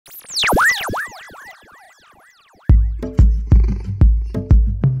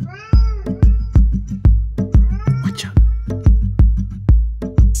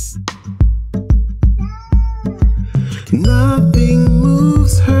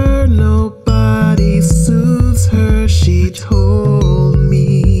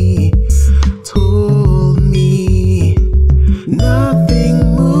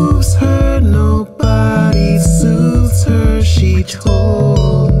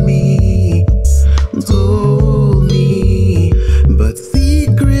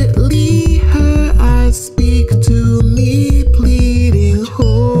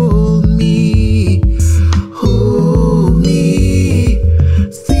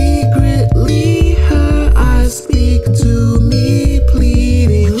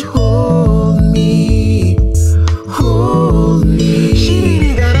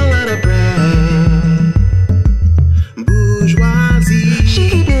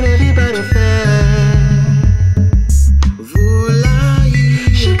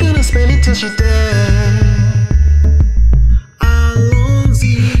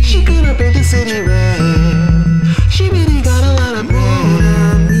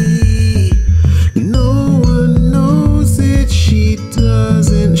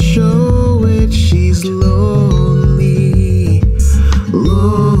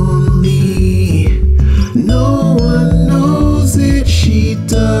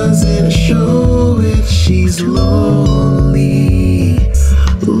doesn't show it. She's lonely,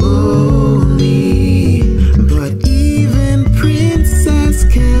 lonely. But even princess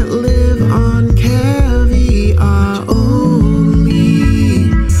can't live on caviar only,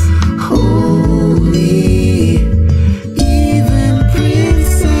 only. Even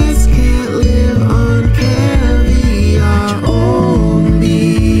princess can't live on caviar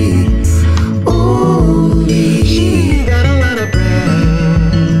only, only. She got a lot of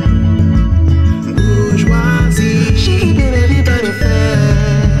bread, bourgeoisie. She keeping everybody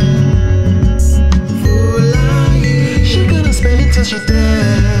fed. Volaille, she gonna spend it till she's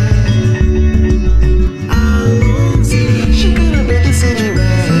dead. Emezie, she gonna make the city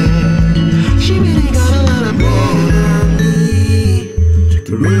red. She really got a lot of bread.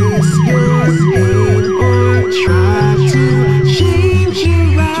 Risk yours pain or try to change your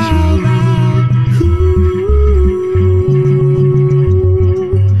route.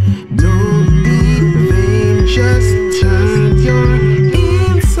 Don't be vain, just turn your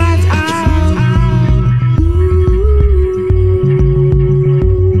insides out.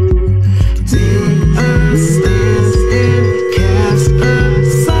 Take a stance and cast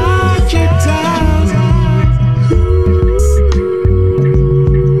aside your doubt.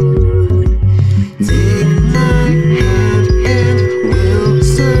 Take my hand and we'll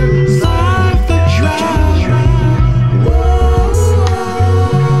survive the drought.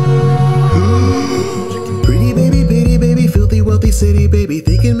 Pretty baby, filthy, wealthy city baby.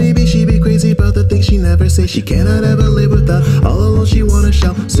 Thinking maybe she be crazy about the things she never say. She cannot ever live without. All alone she wanna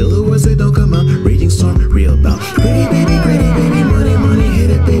shout. Still the words they don't come out. Raging storm, real bout. Pretty baby, money, money.